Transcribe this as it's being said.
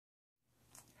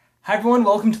Hi everyone,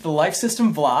 welcome to the Life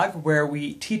System vlog, where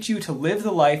we teach you to live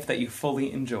the life that you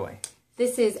fully enjoy.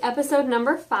 This is episode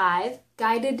number 5,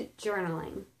 Guided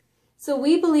Journaling. So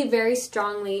we believe very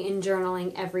strongly in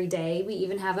journaling every day. We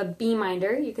even have a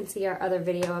B-minder. You can see our other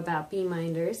video about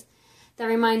B-minders that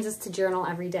reminds us to journal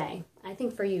every day. I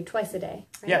think for you, twice a day.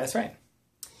 Right? Yeah, that's right.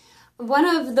 One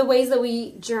of the ways that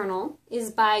we journal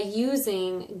is by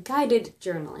using guided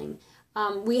journaling.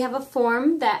 We have a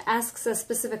form that asks us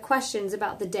specific questions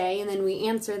about the day, and then we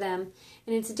answer them,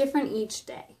 and it's different each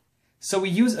day. So we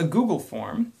use a Google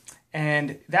form,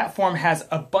 and that form has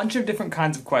a bunch of different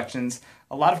kinds of questions.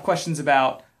 A lot of questions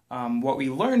about what we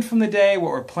learned from the day,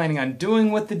 what we're planning on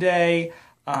doing with the day,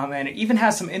 and it even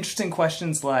has some interesting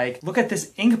questions like, look at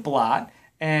this ink blot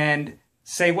and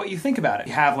say what you think about it.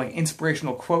 You have like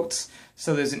inspirational quotes,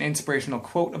 so there's an inspirational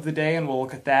quote of the day, and we'll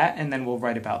look at that, and then we'll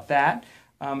write about that.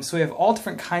 So we have all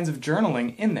different kinds of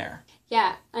journaling in there.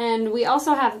 Yeah, and we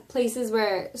also have places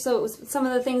where, so some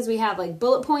of the things we have like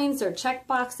bullet points or check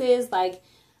boxes, like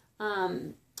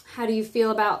how do you feel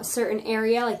about a certain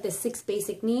area, like the 6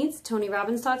 basic needs Tony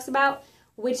Robbins talks about,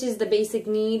 which is the basic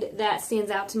need that stands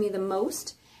out to me the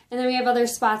most. And then we have other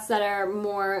spots that are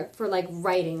more for like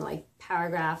writing, like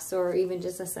paragraphs or even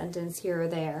just a sentence here or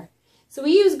there. So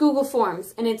we use Google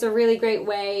Forms, and it's a really great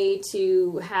way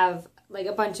to have like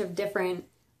a bunch of different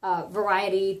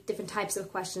different types of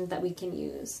questions that we can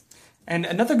use. And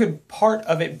another good part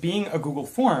of it being a Google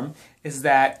form is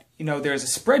that, you know, there's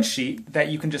a spreadsheet that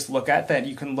you can just look at, that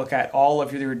you can look at all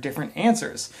of your different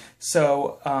answers.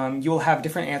 So you'll have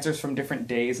different answers from different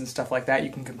days and stuff like that. You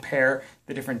can compare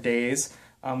the different days.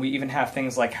 We even have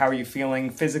things like how are you feeling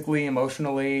physically,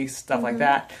 emotionally, stuff like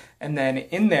that. And then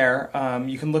in there,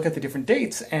 you can look at the different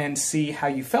dates and see how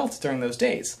you felt during those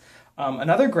days.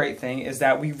 Another great thing is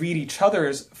that we read each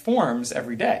other's forms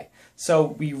every day. So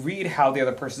we read how the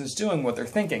other person is doing, what they're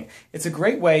thinking. It's a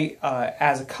great way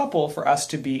as a couple for us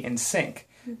to be in sync,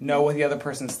 know what the other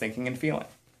person's thinking and feeling.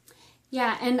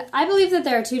 Yeah, and I believe that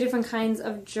there are 2 different kinds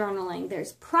of journaling.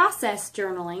 There's process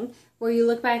journaling, where you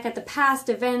look back at the past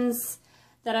events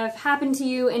that have happened to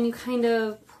you and you kind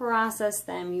of process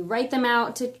them. You write them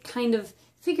out to kind of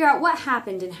figure out what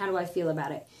happened and how do I feel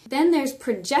about it. Then there's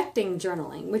projecting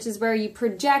journaling, which is where you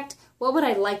project what would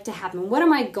I like to happen? What are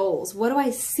my goals? What do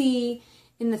I see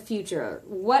in the future?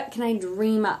 What can I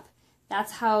dream up?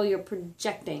 That's how you're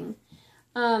projecting.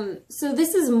 So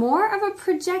this is more of a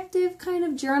projective kind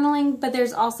of journaling, but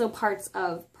there's also parts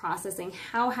of processing.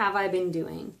 How have I been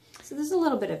doing? So there's a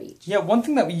little bit of each. Yeah, one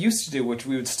thing that we used to do, which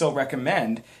we would still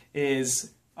recommend,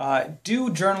 is do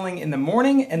journaling in the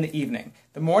morning and the evening.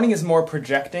 The morning is more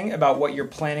projecting about what you're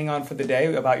planning on for the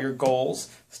day, about your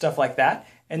goals, stuff like that.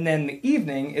 And then the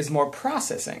evening is more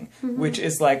processing, which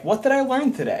is like, what did I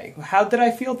learn today? How did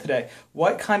I feel today?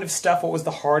 What kind of stuff, what was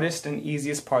the hardest and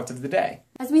easiest parts of the day?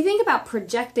 As we think about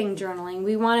projecting journaling,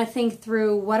 we want to think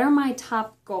through, what are my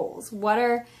top goals? What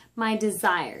are my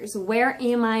desires? Where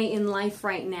am I in life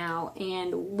right now?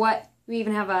 And we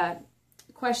even have a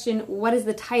question, what is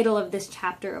the title of this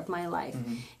chapter of my life?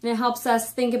 And it helps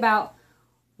us think about,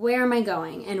 where am I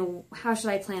going and how should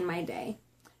I plan my day?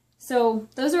 So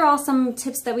those are all some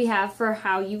tips that we have for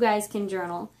how you guys can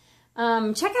journal.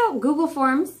 Check out Google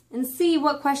Forms and see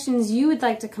what questions you would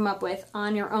like to come up with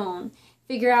on your own.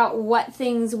 Figure out what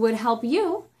things would help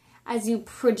you as you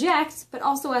project, but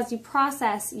also as you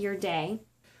process your day.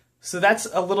 So that's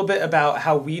a little bit about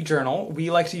how we journal. We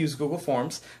like to use Google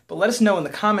Forms, but let us know in the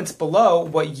comments below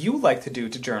what you like to do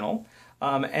to journal.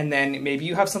 And then maybe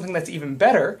you have something that's even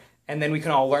better, and then we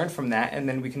can all learn from that, and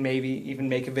then we can maybe even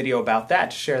make a video about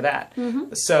that to share that.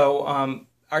 So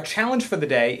our challenge for the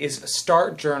day is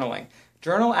start journaling.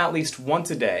 Journal at least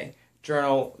once a day.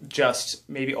 Journal just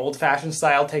maybe old-fashioned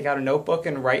style, take out a notebook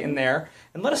and write in there,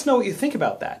 and let us know what you think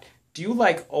about that. Do you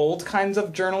like old kinds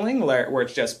of journaling where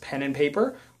it's just pen and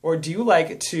paper, or do you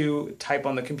like to type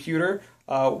on the computer?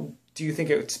 Do you think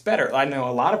it's better? I know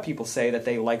a lot of people say that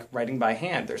they like writing by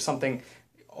hand. There's something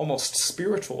almost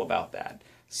spiritual about that.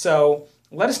 So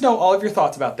let us know all of your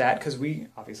thoughts about that, because we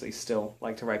obviously still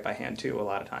like to write by hand too a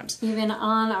lot of times. Even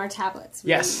on our tablets.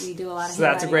 Yes. We do a lot of so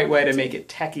that's a great way to make it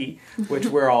techie, which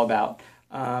we're all about.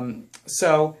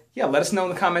 So yeah, let us know in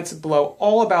the comments below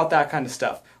all about that kind of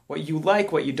stuff. What you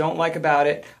like, what you don't like about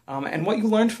it, and what you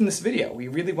learned from this video. We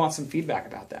really want some feedback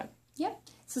about that. Yep.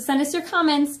 So send us your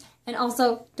comments, and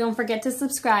also don't forget to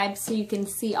subscribe so you can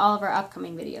see all of our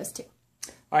upcoming videos too.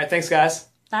 All right, thanks guys.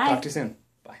 Bye. Talk to you soon.